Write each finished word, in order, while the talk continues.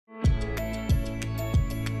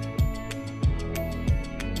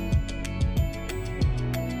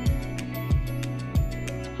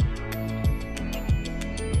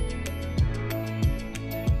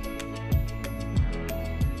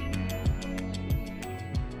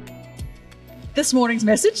This morning's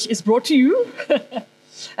message is brought to you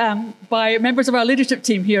by members of our leadership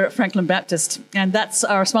team here at Franklin Baptist. And that's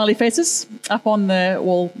our smiley faces up on the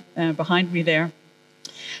wall behind me there.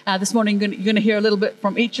 This morning, you're going to hear a little bit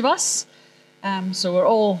from each of us. So we're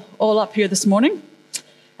all up here this morning.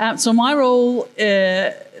 So my role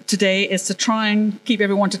today is to try and keep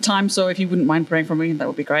everyone to time. So if you wouldn't mind praying for me, that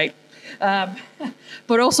would be great. But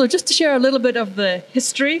also just to share a little bit of the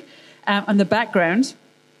history and the background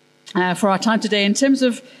for our time today, in terms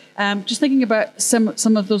of just thinking about some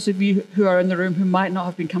of those of you who are in the room who might not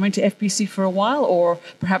have been coming to FBC for a while, or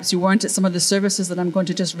perhaps you weren't at some of the services that I'm going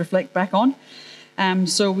to just reflect back on.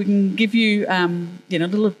 So we can give you, a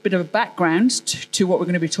little bit of a background to what we're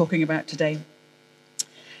going to be talking about today.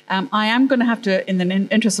 I am going to have to, in the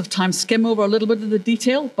interest of time, skim over a little bit of the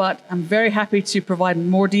detail, but I'm very happy to provide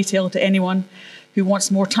more detail to anyone who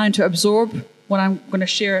wants more time to absorb what I'm going to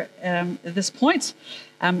share at this point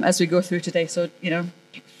as we go through today. So,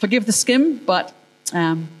 forgive the skim, but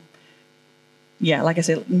like I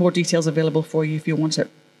said, more details available for you if you want it.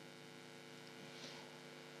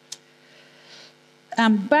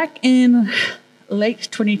 Back in late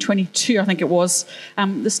 2022, I think it was,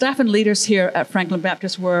 the staff and leaders here at Franklin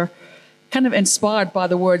Baptist were kind of inspired by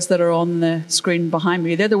the words that are on the screen behind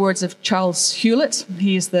me. They're the words of Charles Hewlett.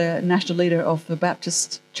 He is the national leader of the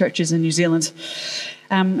Baptist churches in New Zealand.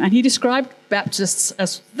 And he described Baptists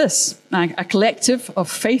as this: a collective of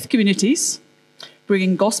faith communities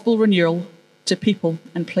bringing gospel renewal to people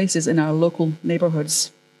and places in our local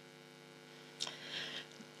neighbourhoods.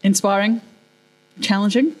 Inspiring,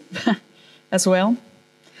 challenging as well.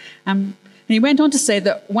 And he went on to say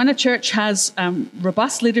that when a church has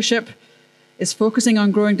robust leadership, is focusing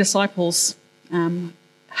on growing disciples,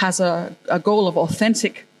 has a goal of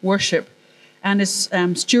authentic worship, and is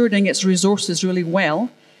stewarding its resources really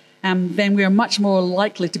well, then we are much more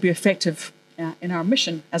likely to be effective in our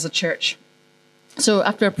mission as a church. So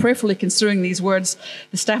after prayerfully considering these words,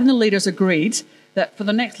 the staff and the leaders agreed that for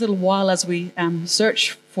the next little while, as we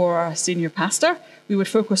search for our senior pastor, we would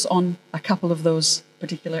focus on a couple of those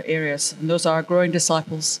particular areas, and those are growing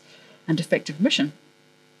disciples and effective mission.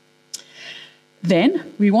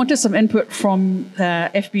 Then we wanted some input from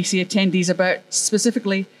FBC attendees about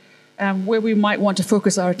specifically where we might want to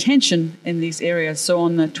focus our attention in these areas. So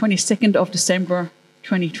on the 22nd of December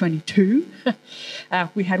 2022,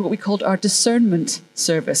 we had what we called our discernment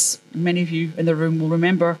service. Many of you in the room will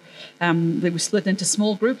remember that we split into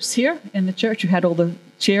small groups here in the church. We had all the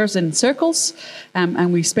chairs in circles,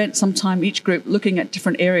 and we spent some time, each group, looking at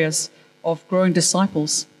different areas of growing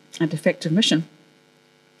disciples and effective mission.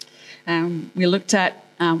 We looked at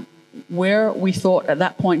where we thought at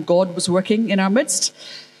that point God was working in our midst.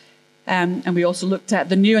 And we also looked at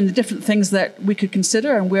the new and the different things that we could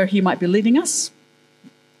consider and where he might be leading us.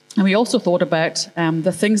 And we also thought about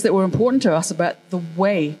the things that were important to us about the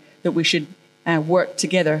way that we should work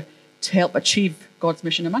together to help achieve God's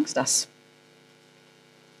mission amongst us.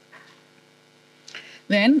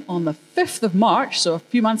 Then on the 5th of March, so a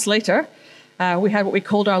few months later, we had what we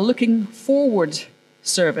called our Looking Forward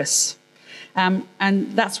service.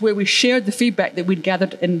 And that's where we shared the feedback that we'd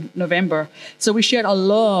gathered in November. So we shared a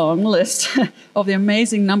long list of the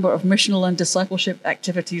amazing number of missional and discipleship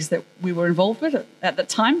activities that we were involved with at that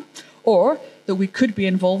time, or that we could be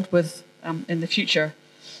involved with in the future.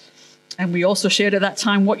 And we also shared at that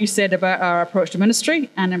time what you said about our approach to ministry,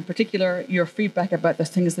 and in particular, your feedback about the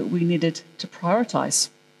things that we needed to prioritize.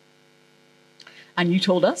 And you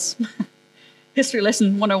told us... History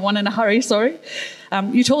lesson 101 in a hurry, sorry.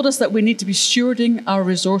 You told us that we need to be stewarding our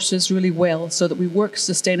resources really well so that we work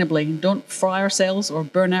sustainably and don't fry ourselves or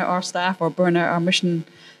burn out our staff or burn out our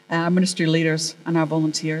ministry leaders and our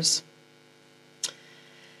volunteers.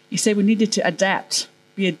 You said we needed to adapt,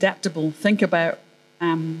 be adaptable, think about,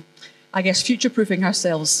 future-proofing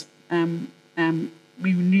ourselves.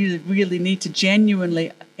 We really need to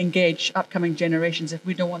genuinely engage upcoming generations if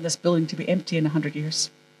we don't want this building to be empty in 100 years.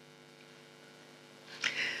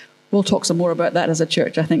 We'll talk some more about that as a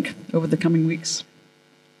church, I think, over the coming weeks.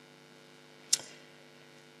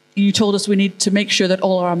 You told us we need to make sure that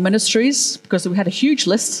all our ministries, because we had a huge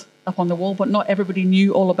list up on the wall, but not everybody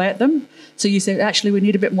knew all about them. So you said, actually, we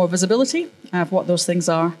need a bit more visibility of what those things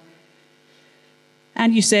are.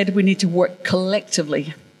 And you said we need to work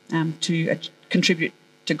collectively to contribute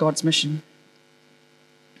to God's mission.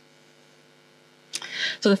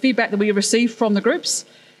 So the feedback that we received from the groups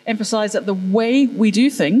emphasized that the way we do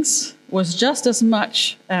things was just as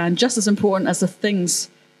much and just as important as the things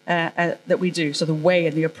that we do, so the way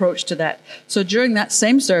and the approach to that. So during that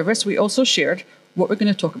same service, we also shared what we're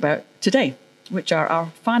going to talk about today, which are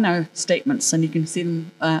our Whānau Statements, and you can see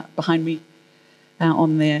them behind me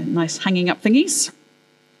on the nice hanging up thingies.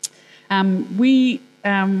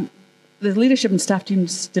 The leadership and staff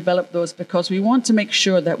teams developed those because we want to make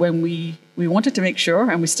sure that when we wanted to make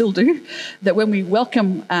sure, and we still do, that when we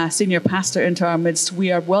welcome a senior pastor into our midst,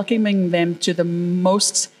 we are welcoming them to the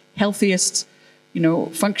most healthiest,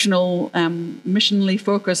 functional, missionally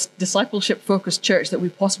focused, discipleship focused church that we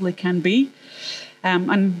possibly can be.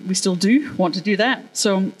 And we still do want to do that.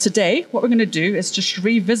 So today, what we're going to do is just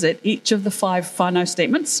revisit each of the 5 Whānau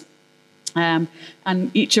Statements. And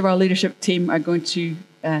each of our leadership team are going to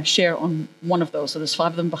share on one of those. So there's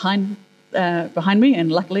 5 of them behind me,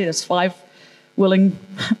 and luckily there's 5 willing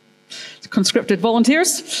conscripted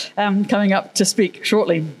volunteers coming up to speak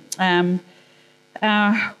shortly.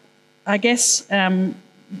 I guess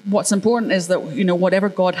what's important is that, whatever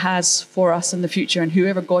God has for us in the future and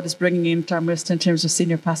whoever God is bringing into our midst in terms of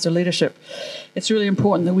senior pastor leadership, it's really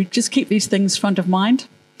important that we just keep these things front of mind.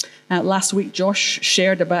 Last week, Josh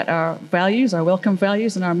shared about our values, our welcome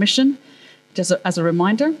values, and our mission, just as a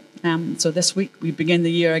reminder. So this week, we begin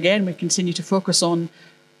the year again. We continue to focus on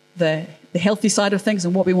the healthy side of things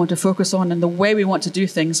and what we want to focus on and the way we want to do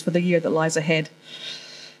things for the year that lies ahead.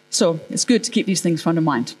 So it's good to keep these things front of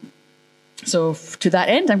mind. So to that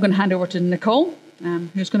end, I'm going to hand over to Nicole,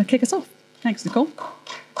 who's going to kick us off. Thanks, Nicole.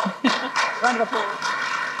 Round of applause.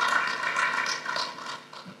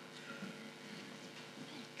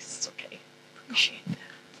 Thanks. Okay. Appreciate that.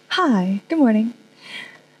 Hi. Good morning.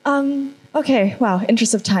 Okay, wow,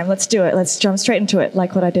 interest of time. Let's do it. Let's jump straight into it,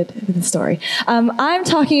 like what I did with the story. I'm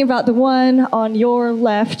talking about the one on your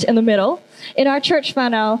left in the middle. In our church,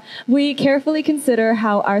 Whānau, we carefully consider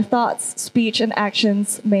how our thoughts, speech, and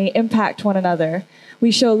actions may impact one another.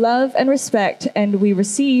 We show love and respect, and we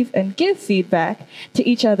receive and give feedback to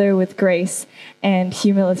each other with grace and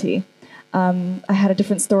humility. I had a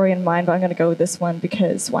different story in mind, but I'm going to go with this one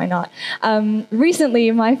because why not?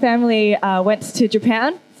 Recently, my family went to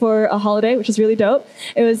Japan for a holiday, which was really dope.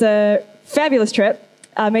 It was a fabulous trip.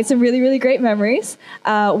 Made some really, really great memories.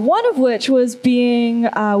 One of which was we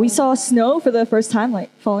saw snow for the first time, like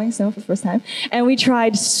falling snow for the first time, and we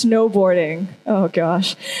tried snowboarding. Oh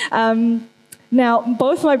gosh. Now,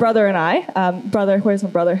 both my brother and I, where's my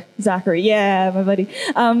brother? Zachary, yeah, my buddy.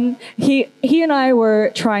 He and I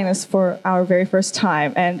were trying this for our very first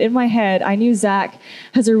time, and in my head, I knew Zach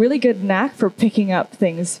has a really good knack for picking up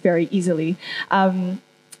things very easily.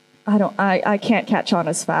 I can't catch on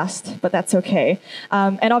as fast, but that's okay.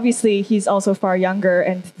 And obviously, he's also far younger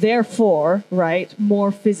and therefore, right,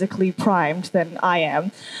 more physically primed than I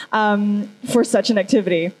am for such an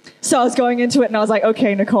activity. So I was going into it and I was like,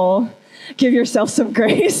 okay, Nicole, give yourself some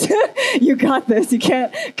grace. You got this. You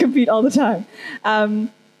can't compete all the time.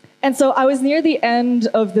 And so I was near the end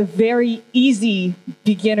of the very easy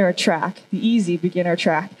beginner track,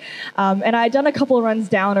 and I had done a couple of runs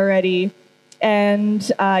down already. And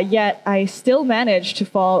yet I still managed to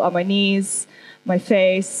fall on my knees, my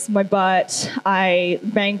face, my butt. I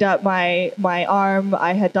banged up my arm.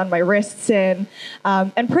 I had done my wrists in,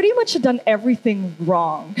 and pretty much had done everything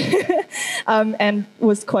wrong, and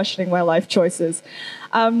was questioning my life choices.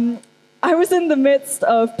 I was in the midst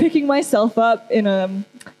of picking myself up in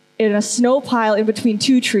a snow pile in between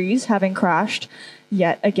 2 trees, having crashed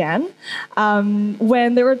yet again,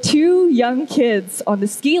 when there were 2 young kids on the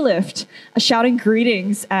ski lift shouting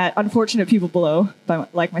greetings at unfortunate people below,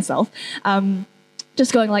 like myself,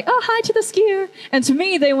 just going like, oh, hi to the skier. And to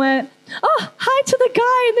me, they went, oh, hi to the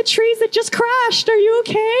guy in the trees that just crashed. Are you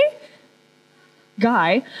okay?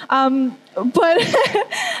 Guy. But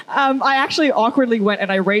I actually awkwardly went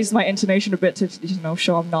and I raised my intonation a bit to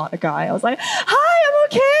show I'm not a guy. I was like, hi, I'm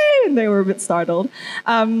okay. And they were a bit startled.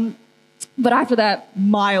 But after that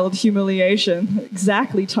mild humiliation,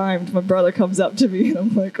 exactly timed, my brother comes up to me and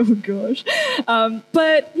I'm like, oh gosh.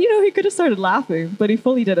 But, he could have started laughing, but he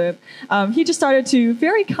fully didn't. He just started to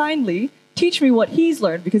very kindly teach me what he's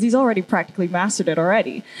learned because he's already practically mastered it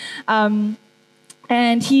already.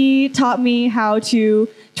 And he taught me how to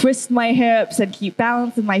twist my hips and keep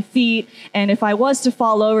balance in my feet. And if I was to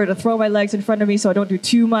fall over, to throw my legs in front of me so I don't do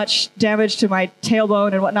too much damage to my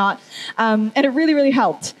tailbone and whatnot. And it really, really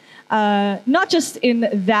helped. Not just in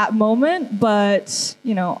that moment, but,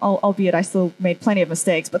 albeit I still made plenty of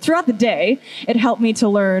mistakes. But throughout the day, it helped me to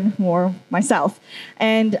learn more myself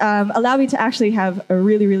and allowed me to actually have a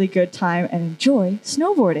really, really good time and enjoy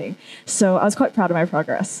snowboarding. So I was quite proud of my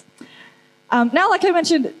progress. Now, like I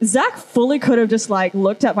mentioned, Zach fully could have just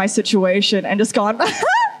looked at my situation and just gone, you're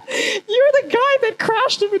the guy that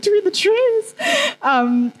crashed in between the trees.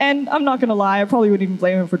 And I'm not going to lie, I probably wouldn't even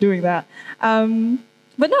blame him for doing that.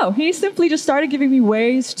 But no, he simply just started giving me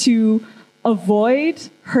ways to avoid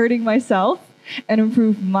hurting myself and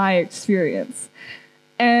improve my experience.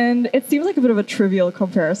 And it seems like a bit of a trivial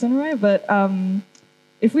comparison, right? But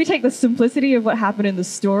if we take the simplicity of what happened in the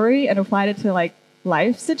story and applied it to like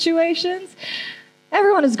life situations,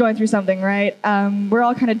 everyone is going through something, right? We're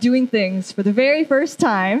all kind of doing things for the very first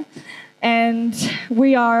time, and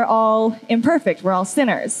we are all imperfect. We're all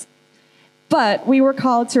sinners. But we were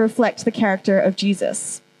called to reflect the character of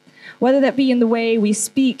Jesus. Whether that be in the way we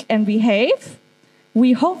speak and behave,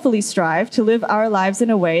 we hopefully strive to live our lives in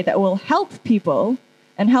a way that will help people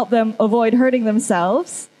and help them avoid hurting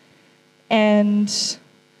themselves. And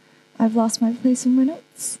I've lost my place in my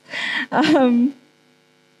notes. Oh,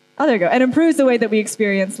 there we go. And improves the way that we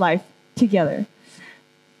experience life together.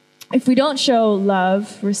 If we don't show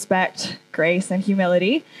love, respect, grace, and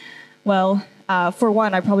humility, well, for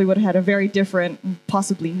one, I probably would have had a very different,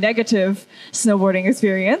 possibly negative snowboarding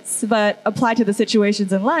experience. But applied to the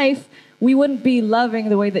situations in life, we wouldn't be loving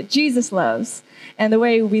the way that Jesus loves. And the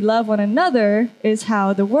way we love one another is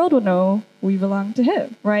how the world will know we belong to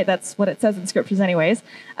him, right? That's what it says in scriptures anyways.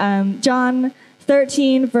 John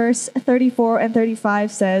 13, verse 34 and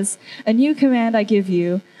 35 says, "A new command I give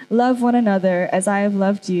you, love one another as I have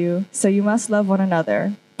loved you, so you must love one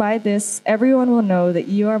another. By this, everyone will know that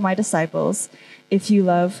you are my disciples if you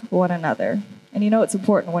love one another." And you know it's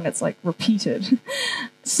important when it's like repeated.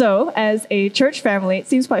 So, as a church family, it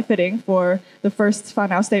seems quite fitting for the first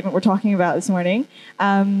Whānau statement we're talking about this morning,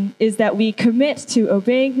 is that we commit to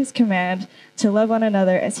obeying his command to love one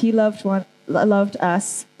another as he loved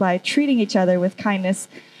us by treating each other with kindness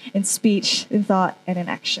in speech, in thought, and in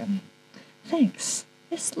action. Thanks.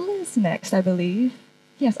 It's Liz next, I believe.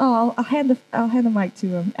 Yes. Oh, I'll hand the mic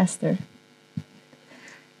to Esther.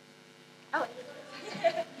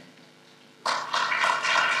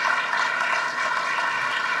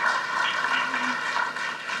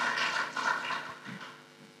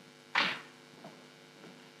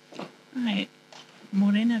 Right.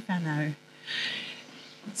 Morena whānau.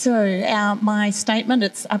 So my statement,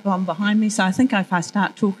 it's up on behind me, so I think if I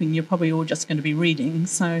start talking, you're probably all just going to be reading.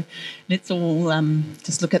 So let's all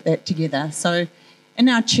just look at that together. So in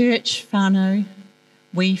our church, Whānau,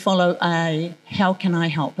 we follow a how can I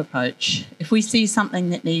help approach. If we see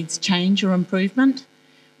something that needs change or improvement,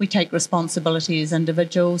 we take responsibility as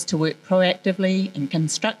individuals to work proactively and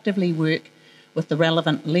constructively work with the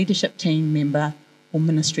relevant leadership team member or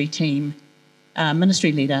ministry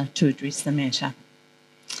leader to address the matter.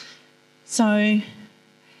 So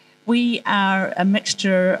we are a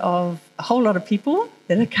mixture of a whole lot of people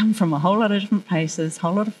that have come from a whole lot of different places, a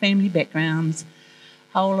whole lot of family backgrounds,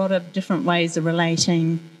 a whole lot of different ways of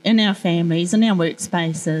relating in our families, in our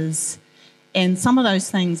workspaces, and some of those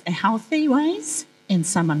things are healthy ways and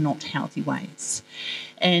some are not healthy ways.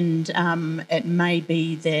 And it may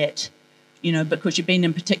be that, you know, because you've been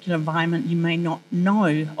in a particular environment, you may not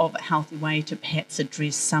know of a healthy way to perhaps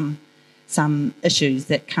address some issues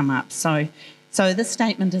that come up. So this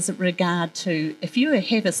statement is in regard to if you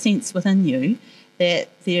have a sense within you that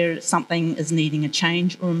something is needing a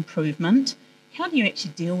change or improvement, how do you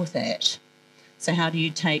actually deal with that? So how do you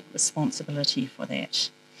take responsibility for that?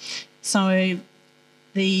 So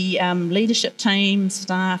the leadership team,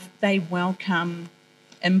 staff, they welcome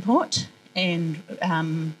input and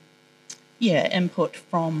input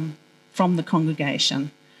from the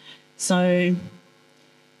congregation. So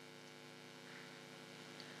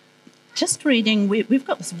just reading, we've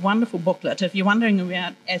got this wonderful booklet. If you're wondering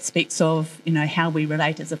about aspects of, you know, how we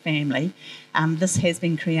relate as a family, this has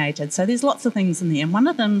been created. So there's lots of things in there, and one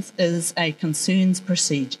of them is a concerns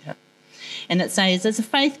procedure. And it says, as a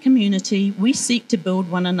faith community, we seek to build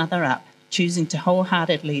one another up, choosing to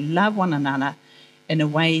wholeheartedly love one another in a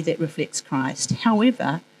way that reflects Christ.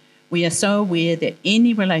 However, we are so aware that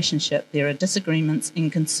any relationship, there are disagreements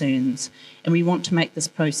and concerns, and we want to make this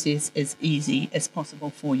process as easy as possible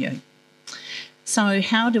for you. So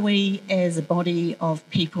how do we, as a body of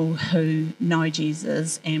people who know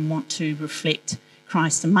Jesus and want to reflect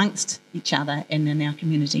Christ amongst each other and in our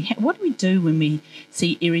community, what do we do when we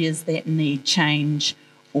see areas that need change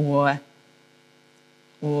or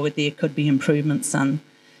there could be improvements in?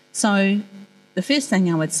 So the first thing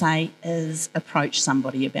I would say is approach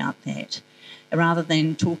somebody about that. Rather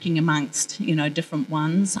than talking amongst, you know, different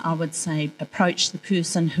ones, I would say approach the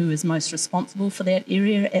person who is most responsible for that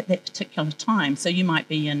area at that particular time. So you might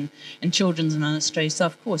be in children's ministry, so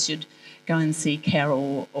of course you'd go and see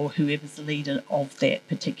Carol or whoever's the leader of that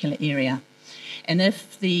particular area. And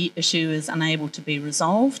if the issue is unable to be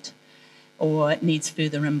resolved or it needs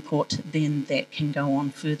further input, then that can go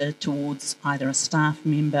on further towards either a staff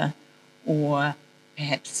member or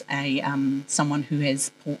perhaps someone who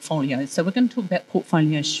has portfolios. So we're going to talk about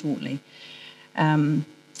portfolios shortly.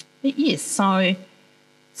 But yes, so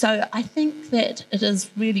I think that it is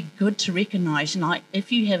really good to recognise, like,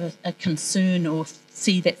 if you have a concern or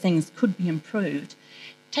see that things could be improved,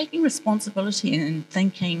 taking responsibility and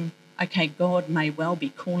thinking, okay, God may well be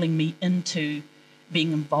calling me into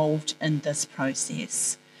being involved in this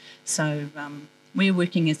process. So we're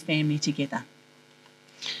working as family together.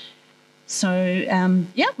 So,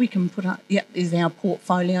 we can put up, there's our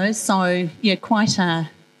portfolios. So,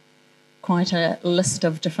 quite a list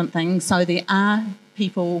of different things. So there are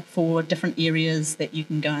people for different areas that you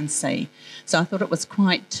can go and see. So I thought it was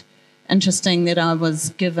quite interesting that I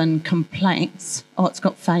was given complaints. Oh, it's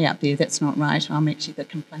got Faye up there. That's not right. I'm actually the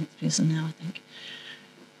complaints person now, I think.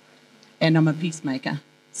 And I'm a peacemaker.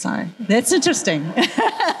 So that's interesting.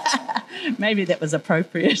 Maybe that was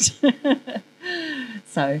appropriate.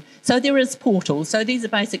 So there is portals. So these are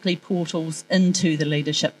basically portals into the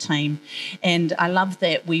leadership team. And I love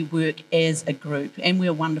that we work as a group and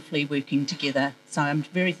we're wonderfully working together. So I'm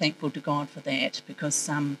very thankful to God for that, because,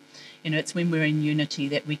 it's when we're in unity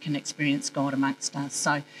that we can experience God amongst us.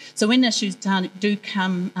 So when issues do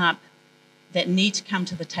come up that need to come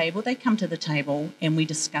to the table, they come to the table and we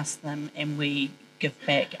discuss them and we give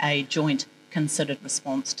back a joint considered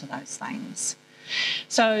response to those things.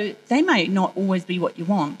 So they may not always be what you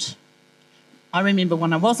want. I remember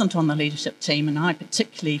when I wasn't on the leadership team and I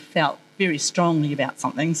particularly felt very strongly about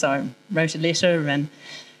something, so I wrote a letter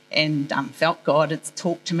and felt God had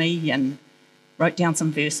talked to me and wrote down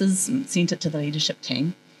some verses and sent it to the leadership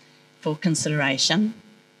team for consideration,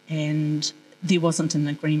 and there wasn't an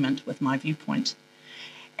agreement with my viewpoint.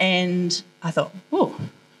 And I thought,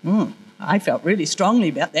 I felt really strongly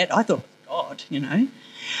about that. I thought, God,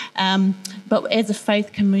 But as a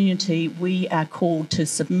faith community, we are called to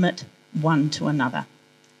submit one to another.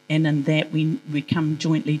 And in that we come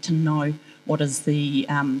jointly to know what is the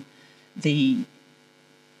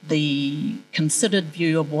considered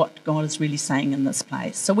view of what God is really saying in this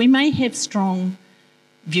place. So we may have strong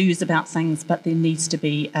views about things, but there needs to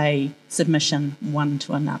be a submission one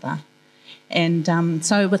to another. And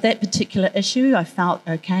so with that particular issue, I felt,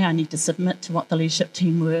 okay, I need to submit to what the leadership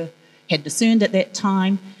team had discerned at that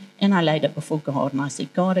time, and I laid it before God, and I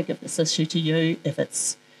said, God, I give this issue to you. If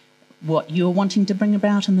it's what you're wanting to bring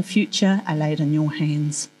about in the future, I lay it in your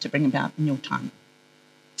hands to bring about in your time.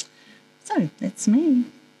 So that's me.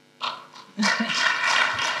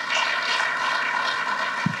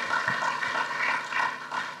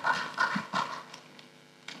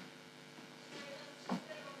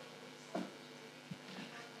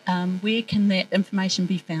 Where can that information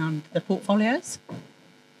be found? The portfolios?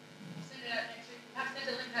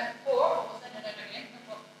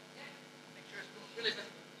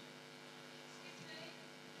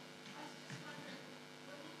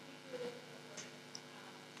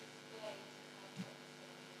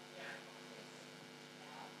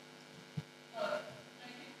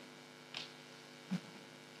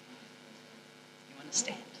 You want to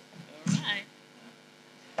stand? All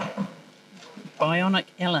right. Bionic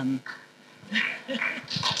Ellen.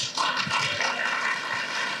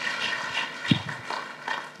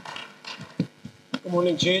 Good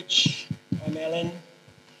morning, church. I'm Alan,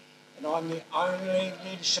 and I'm the only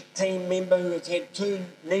leadership team member who has had 2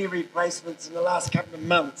 knee replacements in the last couple of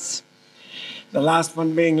months. The last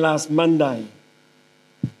one being last Monday.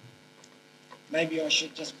 Maybe I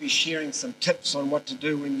should just be sharing some tips on what to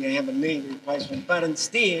do when you have a knee replacement, but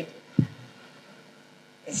instead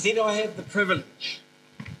I have the privilege.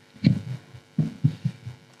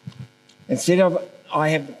 I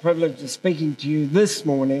have the privilege of speaking to you this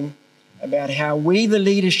morning about how we, the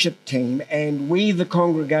leadership team, and we, the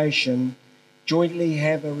congregation, jointly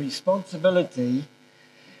have a responsibility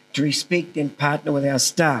to respect and partner with our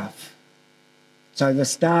staff. So the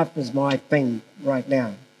staff is my thing right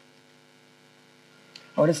now.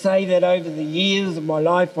 I want to say that over the years of my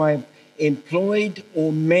life, I've employed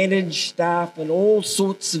or managed staff in all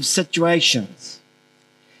sorts of situations.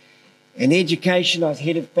 In education, I was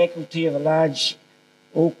head of faculty of a large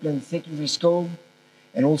Auckland secondary school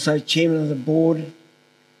and also chairman of the board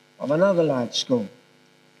of another large school.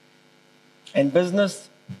 In business,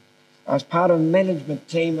 I was part of a management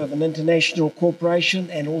team of an international corporation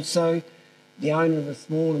and also the owner of a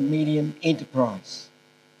small and medium enterprise.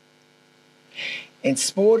 In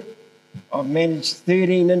sport, I've managed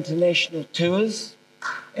 13 international tours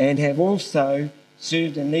and have also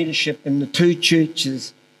served in leadership in the 2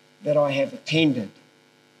 churches that I have attended.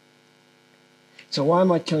 So why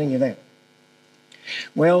am I telling you that?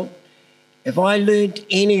 Well, if I learned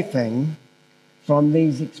anything from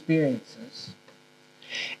these experiences,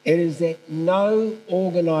 it is that no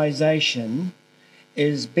organisation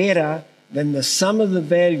is better than the sum of the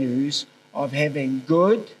values of having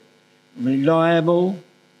good, reliable,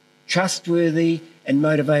 trustworthy and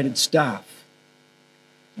motivated staff.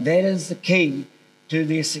 That is the key to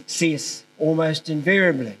their success almost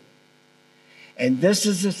invariably. And this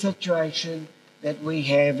is the situation that we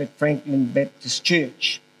have at Franklin Baptist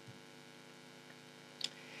Church.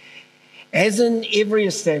 As in every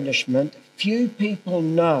establishment, few people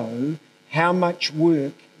know how much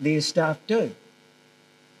work their staff do.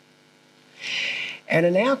 And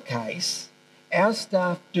in our case, our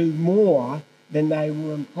staff do more than they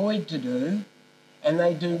were employed to do, and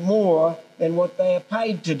they do more than what they are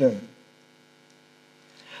paid to do.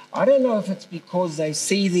 I don't know if it's because they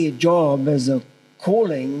see their job as a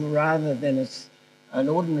calling rather than as an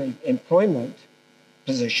ordinary employment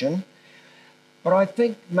position, but I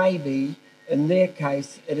think maybe in their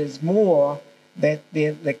case it is more that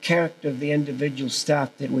the character of the individual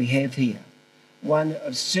staff that we have here, one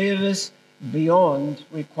of service beyond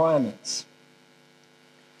requirements.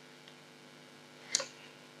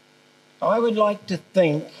 I would like to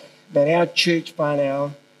think that our church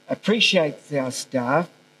Whānau appreciates our staff,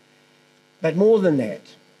 but more than that,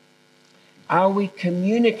 are we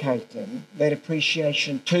communicating that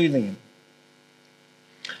appreciation to them?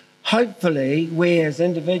 Hopefully, we as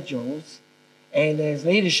individuals and as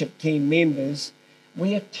leadership team members,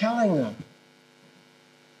 we are telling them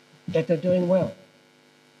that they're doing well,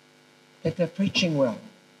 that they're preaching well,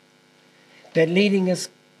 they're leading us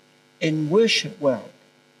in worship well,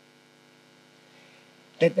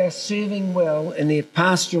 that they're serving well in their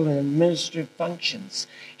pastoral and administrative functions.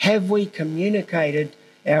 Have we communicated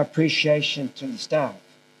our appreciation to the staff?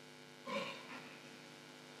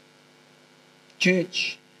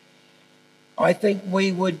 Church, I think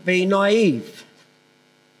we would be naive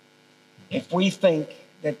if we think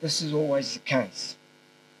that this is always the case.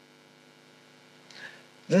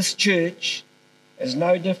 This church is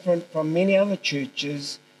no different from many other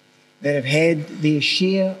churches that have had their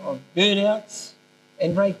share of burnouts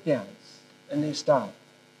and breakdowns in their staff.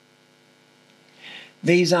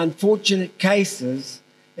 These unfortunate cases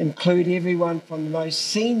include everyone from the most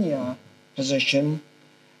senior position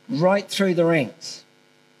right through the ranks.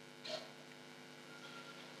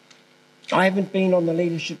 I haven't been on the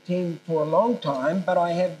leadership team for a long time, but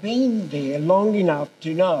I have been there long enough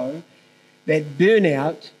to know that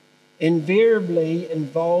burnout invariably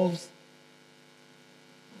involves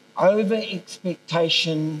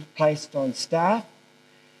over-expectation placed on staff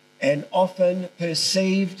and often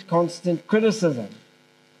perceived constant criticism.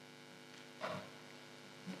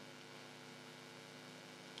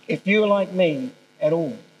 If you're like me at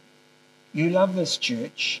all, you love this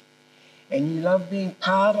church and you love being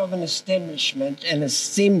part of an establishment, an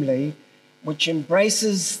assembly which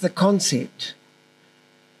embraces the concept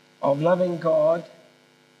of loving God,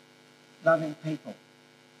 loving people.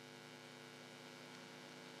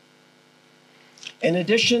 In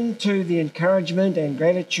addition to the encouragement and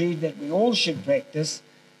gratitude that we all should practice,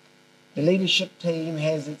 the leadership team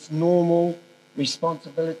has its normal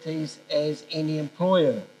responsibilities as any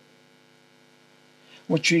employer,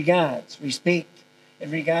 which regards respect, it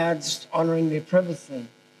regards honouring their privacy,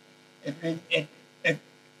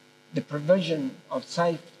 the provision of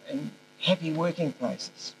safe and happy working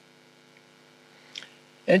places.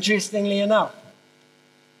 Interestingly enough,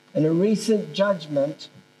 in a recent judgment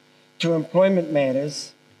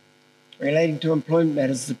relating to employment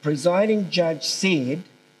matters, the presiding judge said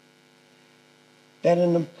that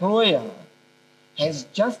an employer has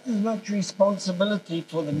just as much responsibility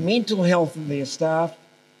for the mental health of their staff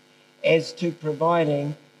as to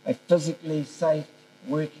providing a physically safe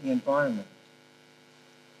working environment.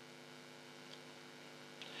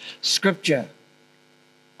 Scripture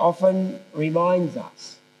often reminds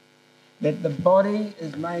us that the body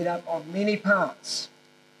is made up of many parts,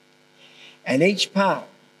 and each part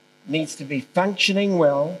needs to be functioning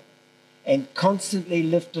well and constantly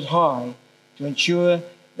lifted high to ensure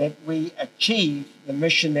that we achieve the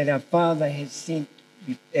mission that our Father has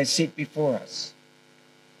set before us.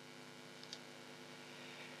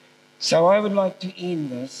 So I would like to end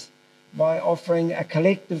this by offering a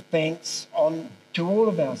collective thanks to all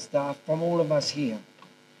of our staff from all of us here,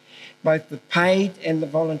 both the paid and the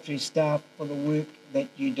voluntary staff, for the work that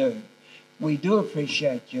you do. We do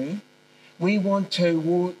appreciate you. We want to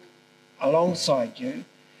walk alongside you.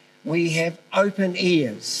 We have open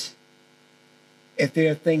ears if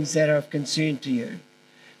there are things that are of concern to you,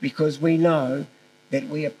 because we know that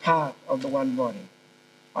we are part of the one body.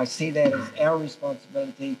 I see that as our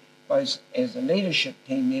responsibility, both as a leadership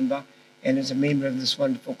team member and as a member of this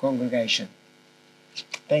wonderful congregation.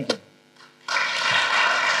 Thank you.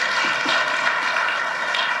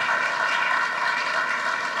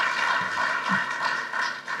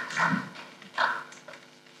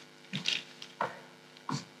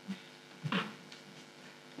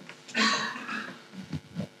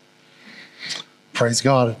 Praise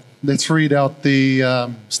God. Let's read out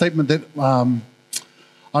the statement that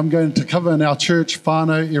I'm going to cover in our church.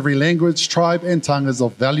 Whānau, every language, tribe and tongue is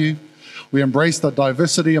of value. We embrace the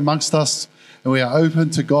diversity amongst us, and we are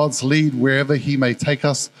open to God's lead wherever He may take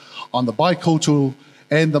us on the bicultural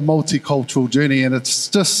and the multicultural journey. And it's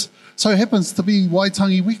just so happens to be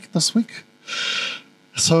Waitangi week this week.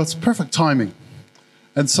 So it's perfect timing.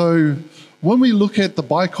 And so when we look at the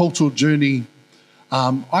bicultural journey,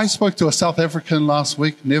 I spoke to a South African last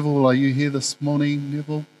week. Neville, are you here this morning,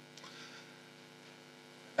 Neville?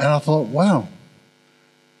 And I thought, wow,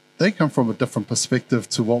 they come from a different perspective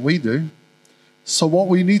to what we do. So what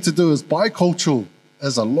we need to do is bicultural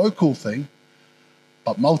as a local thing,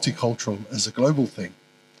 but multicultural as a global thing.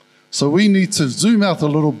 So we need to zoom out a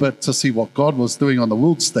little bit to see what God was doing on the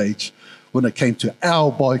world stage when it came to our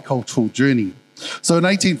bicultural journey. So in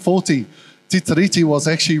 1840, Te Tiriti was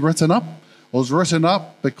actually written up. It was written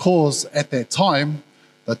up because at that time,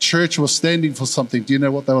 the church was standing for something. Do you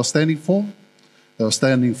know what they were standing for? They were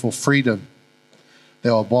standing for freedom. They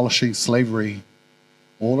were abolishing slavery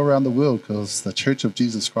all around the world because the Church of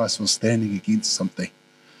Jesus Christ was standing against something.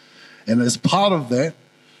 And as part of that,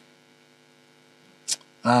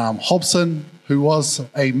 Hobson, who was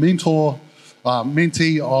a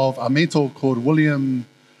mentee of a mentor called William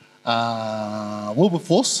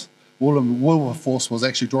Wilberforce. William Wilberforce was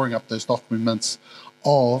actually drawing up those documents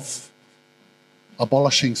of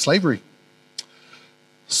abolishing slavery.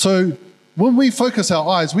 So when we focus our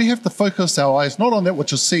eyes, we have to focus our eyes not on that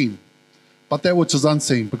which is seen, but that which is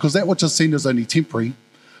unseen, because that which is seen is only temporary,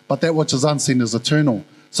 but that which is unseen is eternal.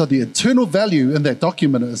 So the eternal value in that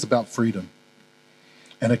document is about freedom.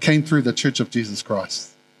 And it came through the Church of Jesus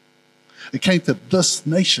Christ. It came to this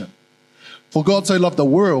nation. For God so loved the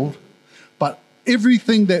world, but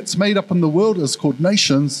everything that's made up in the world is called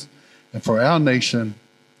nations. And for our nation,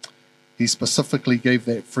 He specifically gave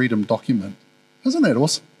that freedom document. Isn't that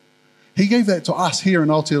awesome? He gave that to us here in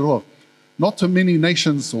Aotearoa, not to many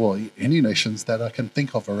nations or any nations that I can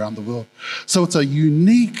think of around the world. So it's a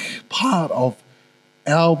unique part of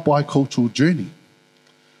our bicultural journey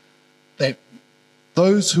that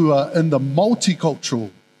those who are in the multicultural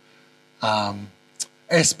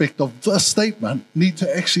aspect of this statement need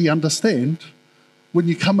to actually understand when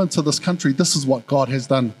you come into this country, this is what God has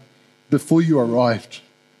done before you arrived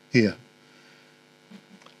here.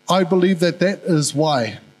 I believe that that is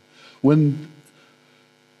why when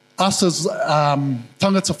us as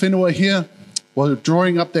tangata whenua here were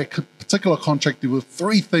drawing up that particular contract, there were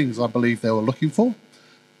three things I believe they were looking for: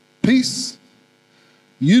 peace,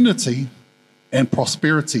 unity, and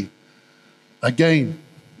prosperity. Again,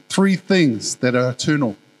 three things that are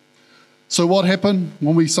eternal. So what happened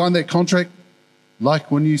when we signed that contract?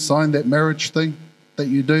 Like when you sign that marriage thing that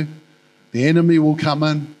you do, the enemy will come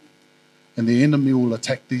in and the enemy will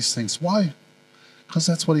attack these things. Why? Because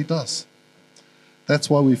that's what he does. That's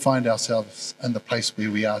why we find ourselves in the place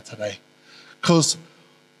where we are today. Because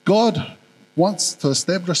God wants to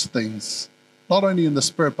establish things, not only in the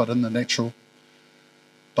spirit, but in the natural,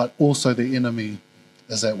 but also the enemy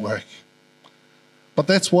is at work. But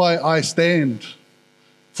that's why I stand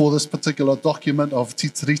for this particular document of Te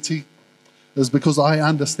Tiriti, is because I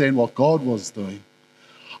understand what God was doing.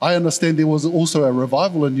 I understand there was also a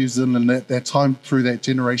revival in New Zealand at that time through that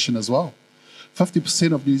generation as well.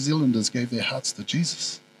 50% of New Zealanders gave their hearts to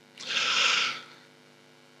Jesus.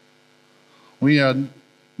 We are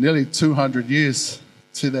nearly 200 years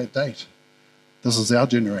to that date. This is our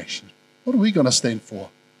generation. What are we going to stand for?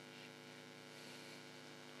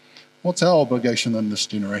 What's our obligation in this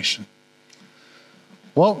generation?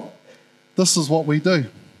 Well, this is what we do.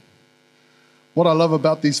 What I love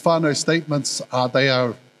about these Whānau statements are they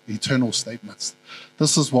are eternal statements.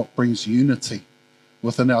 This is what brings unity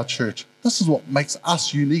within our church. This is what makes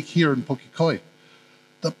us unique here in Pukekoi.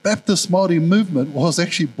 The Baptist Māori movement was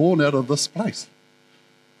actually born out of this place.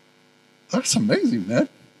 That's amazing, man.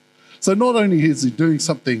 So not only is he doing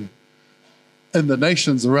something in the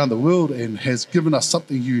nations around the world and has given us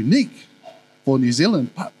something unique for New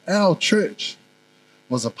Zealand, but our church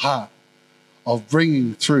was a part of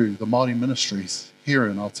bringing through the Māori ministries here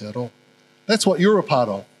in Aotearoa. That's what you're a part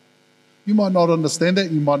of. You might not understand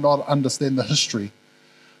that, you might not understand the history,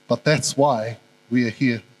 but that's why we are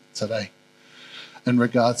here today in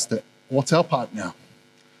regards to what's our part now?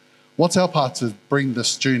 What's our part to bring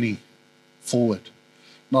this journey forward,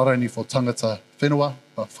 not only for tangata whenua,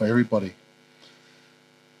 but for everybody.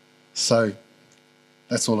 So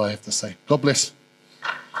that's all I have to say. God bless.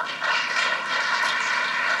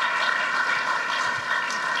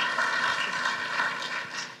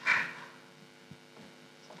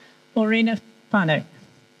 Lorena Whānau,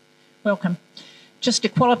 welcome. Just to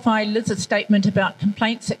qualify Liz's statement about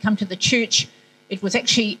complaints that come to the church, it was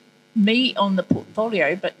actually me on the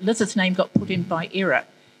portfolio, but Liz's name got put in by error.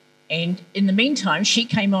 And in the meantime, she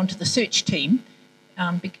came onto the search team.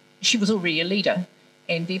 She was already a leader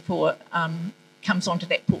and therefore comes onto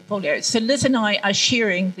that portfolio. So Liz and I are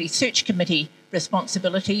sharing the search committee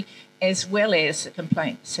responsibility as well as the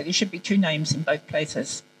complaints. So there should be two names in both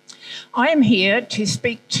places. I am here to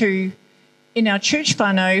speak to, in our church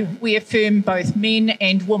whānau, we affirm both men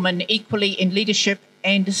and women equally in leadership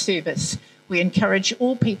and service. We encourage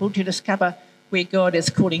all people to discover where God is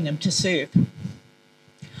calling them to serve.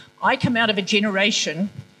 I come out of a generation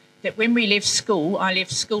that when we left school, I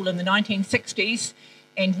left school in the 1960s,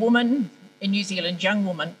 and women in New Zealand, young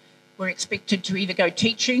women, were expected to either go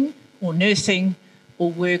teaching or nursing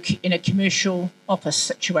or work in a commercial office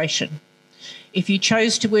situation. If you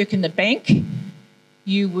chose to work in the bank,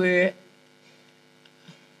 you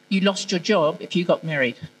lost your job if you got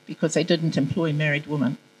married because they didn't employ married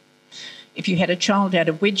women. If you had a child out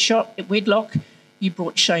of wedlock, you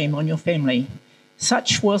brought shame on your family.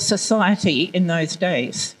 Such was society in those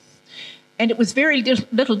days. And it was very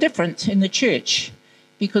little different in the church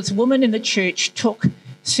because women in the church took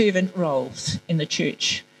servant roles in the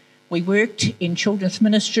church. We worked in children's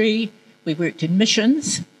ministry, we worked in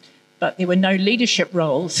missions, but there were no leadership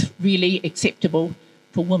roles really acceptable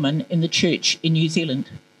for women in the church in New Zealand.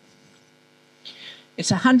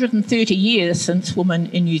 It's 130 years since women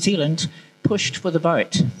in New Zealand pushed for the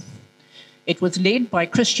vote. It was led by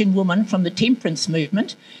Christian women from the temperance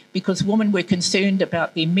movement because women were concerned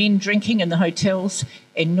about their men drinking in the hotels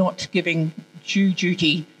and not giving due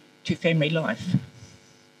duty to family life.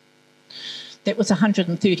 That was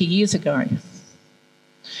 130 years ago.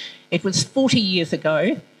 It was 40 years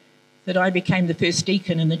ago that I became the first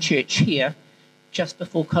deacon in the church here, just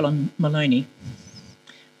before Colin Maloney.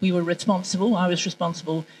 I was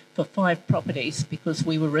responsible for 5 properties because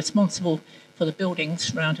we were responsible for the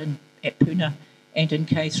buildings around at Puna and in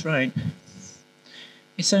Case Road.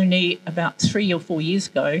 It's only about 3 or 4 years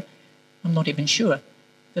ago, I'm not even sure,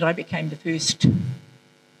 that I became the first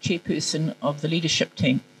chairperson of the leadership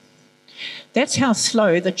team. That's how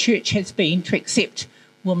slow the church has been to accept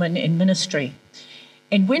women in ministry.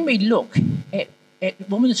 And when we look at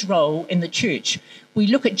women's role in the church, we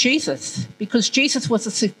look at Jesus because Jesus was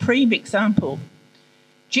a supreme example.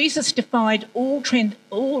 Jesus defied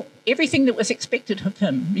everything that was expected of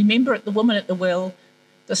him. Remember the woman at the well,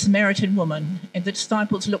 the Samaritan woman, and the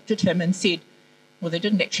disciples looked at him and said, well, they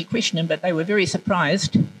didn't actually question him, but they were very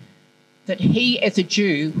surprised that he, as a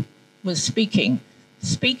Jew, was speaking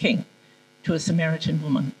to a Samaritan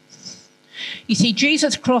woman. You see,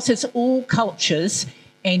 Jesus crosses all cultures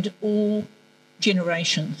and all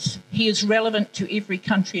generations. He is relevant to every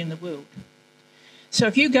country in the world. So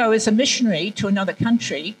if you go as a missionary to another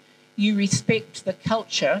country, you respect the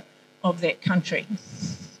culture of that country.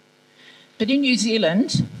 But in New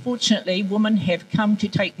Zealand, fortunately, women have come to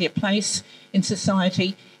take their place in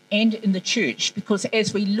society and in the church because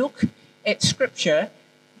as we look at Scripture,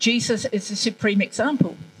 Jesus is the supreme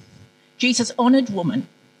example. Jesus honoured women.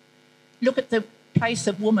 Look at the place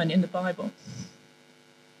of woman in the Bible.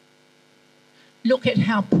 Look at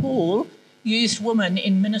how Paul used women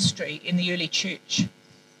in ministry in the early church.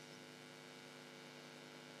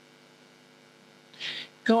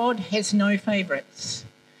 God has no favourites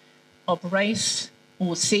of race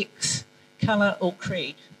or sex, colour or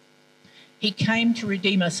creed. He came to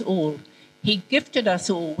redeem us all. He gifted us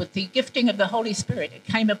all with the gifting of the Holy Spirit. It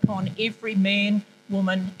came upon every man,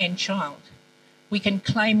 woman and child. We can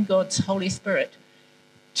claim God's Holy Spirit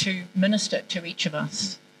to minister to each of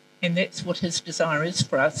us. And that's what his desire is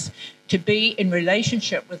for us, to be in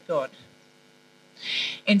relationship with God.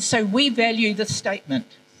 And so we value this statement.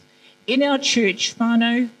 In our church,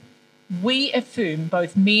 whānau, we affirm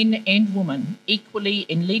both men and women equally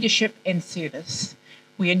in leadership and service.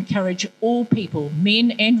 We encourage all people,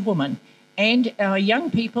 men and women, and our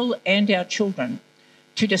young people and our children,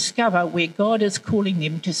 to discover where God is calling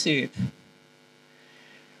them to serve.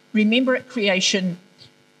 Remember at creation,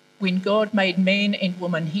 when God made man and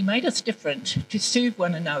woman, he made us different to serve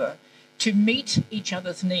one another, to meet each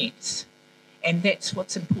other's needs. And that's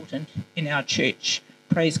what's important in our church.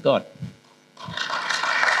 Praise God.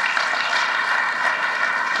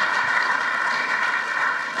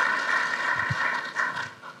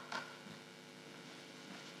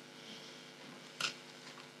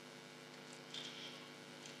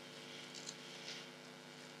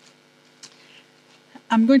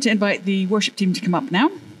 I'm going to invite the worship team to come up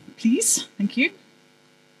now, please. Thank you.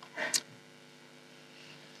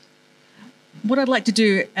 What I'd like to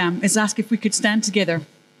do is ask if we could stand together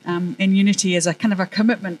in unity as a kind of a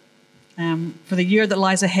commitment for the year that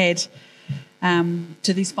lies ahead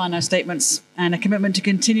to these Whānau Statements, and a commitment to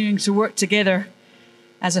continuing to work together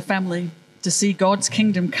as a family to see God's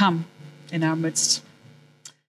kingdom come in our midst.